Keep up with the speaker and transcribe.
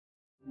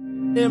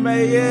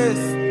MAS.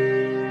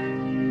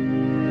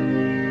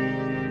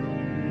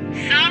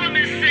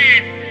 Solomon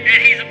said that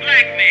he's a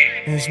black man.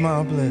 It's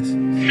my bliss.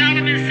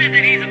 Solomon said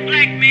that he's a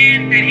black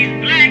man, that he's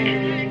black,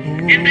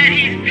 and that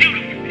he's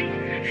beautiful.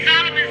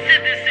 Solomon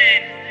said this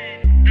in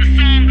the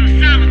Song of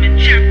Solomon,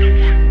 chapter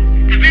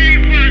 1. The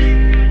very first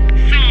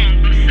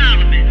Song of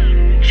Solomon,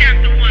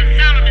 chapter 1.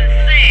 Solomon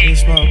said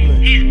It's my bliss.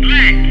 he's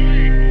black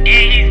and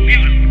he's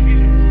beautiful.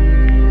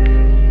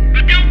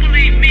 But don't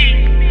believe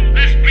me,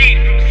 let's read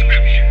from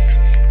scripture.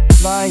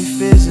 Life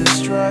is a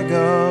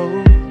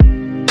struggle.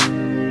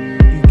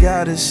 You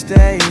gotta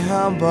stay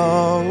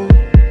humble.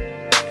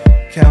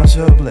 Count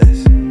your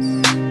blessings.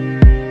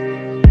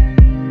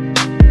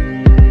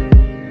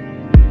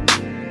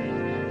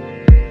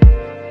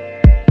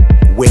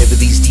 Wherever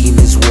these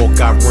demons walk,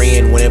 I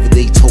ran. Whenever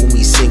they told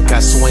me sink, I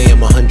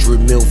swam. 100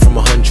 mil from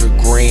 100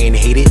 grand.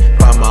 Hate it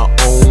by my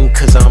own,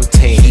 cause I'm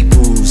tan.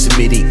 Hebrews,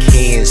 Semitic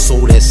hands,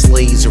 sold as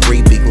slaves,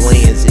 Arabic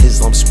lands.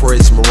 Islam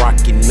spreads,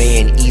 Moroccan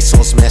man.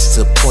 Esau's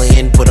master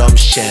plan, but I'm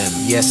Shem.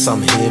 Yes,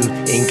 I'm him.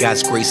 In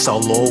God's grace,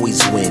 I'll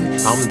always win.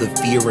 I'm the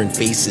fear and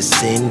face of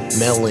sin.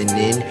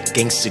 Melanin,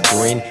 gangsta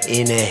grin.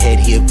 In a head,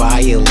 hear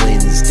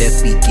violins.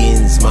 Death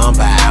begins,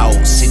 mamba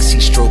out. 60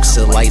 strokes,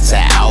 the lights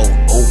are out.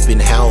 Open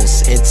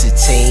house,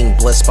 entertain.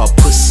 Blessed by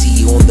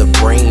pussy on the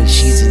brain.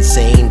 She's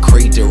insane,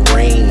 crave the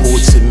rain.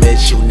 Ultimate,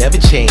 she'll never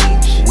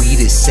change. We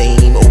the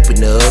same,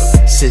 open up.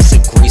 Says a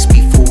grace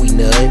before we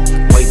nut.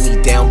 Wipe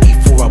me down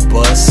before I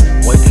bust.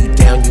 Wipe you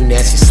down, you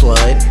nasty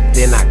slut.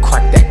 Then I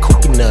crack that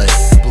coconut.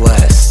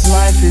 Bless.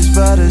 Life is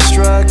but a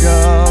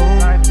struggle.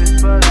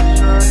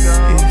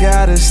 You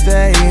gotta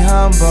stay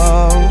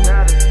humble.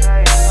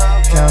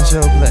 Count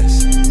your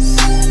blessings.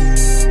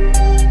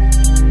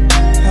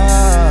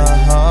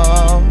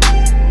 Oh,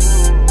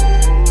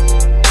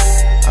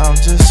 I'm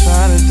just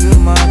trying to do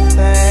my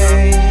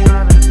thing.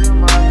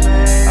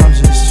 I'm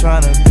just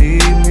trying to be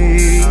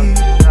me.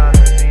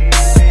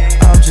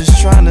 I'm just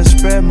trying to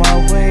spread my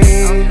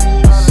wings.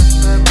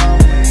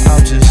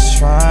 I'm just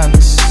trying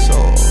to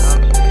soar.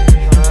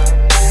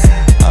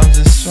 I'm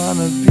just trying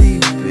to be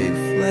big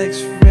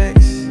flex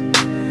Rex,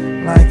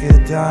 like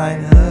a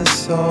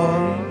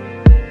dinosaur.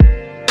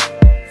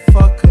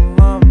 Fuck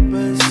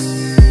Columbus.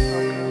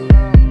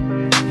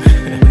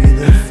 We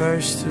the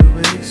first to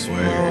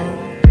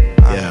explore.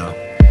 Yeah.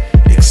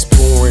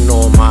 Exploring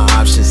all my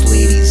options,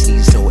 ladies,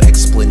 needs no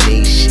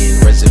explanation.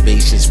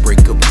 Reservations,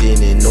 break up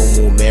dinner, no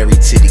more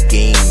married to the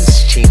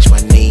games. Change my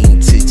name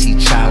to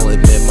T'Challa,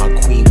 met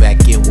my queen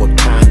back in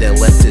Wakanda.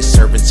 Left her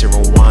servants in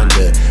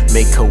Rwanda,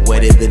 make her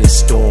wetter than a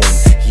storm.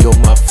 Yo,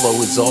 my flow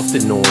is off the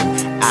norm.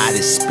 Out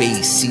of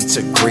space, seats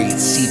are great.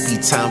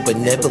 CP time, but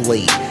never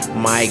late.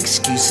 My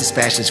excuse is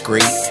fashion's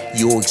great.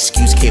 Your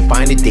excuse can't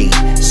find a date.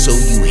 So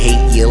you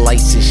hate your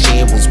lights and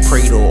shambles.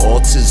 Pray to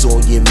altars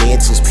on your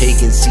mantles.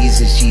 Pagan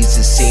seasons,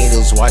 Jesus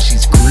sandals. Wash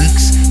these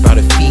Greeks by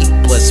the feet.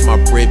 Bless my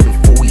bread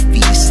before we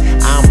feast.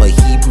 I'm a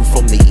Hebrew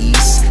from the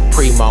east.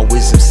 Pray my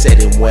wisdom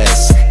set in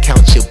west.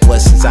 Count your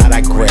blessings, I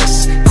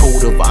digress.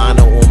 Code of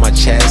honor on my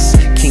chest.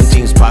 King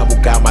James Bible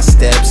got my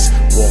steps.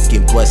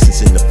 Walking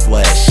blessings in the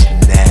flesh.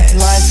 Nes.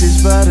 Life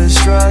is but a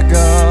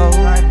struggle.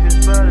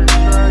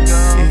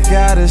 You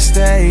gotta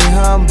stay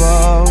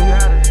humble.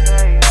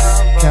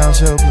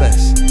 Count your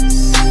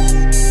blessings.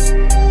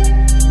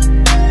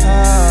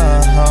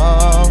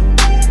 Oh,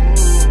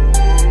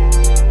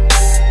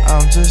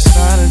 I'm just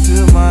trying to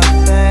do my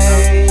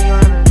thing.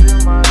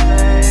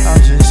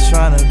 I'm just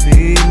trying to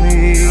be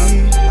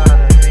me.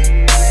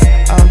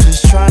 I'm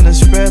just trying to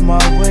spread my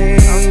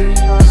wings.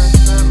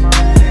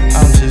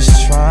 I'm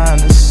just trying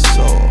to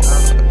soar.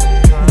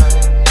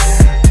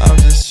 I'm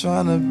just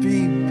trying to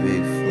be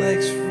big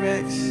flex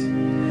Rex,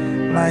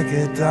 like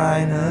a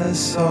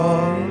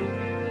dinosaur.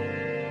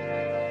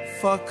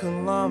 Fuck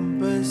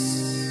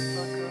Columbus.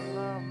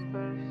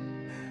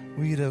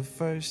 We the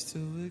first to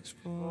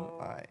explore.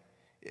 Alright,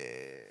 yeah.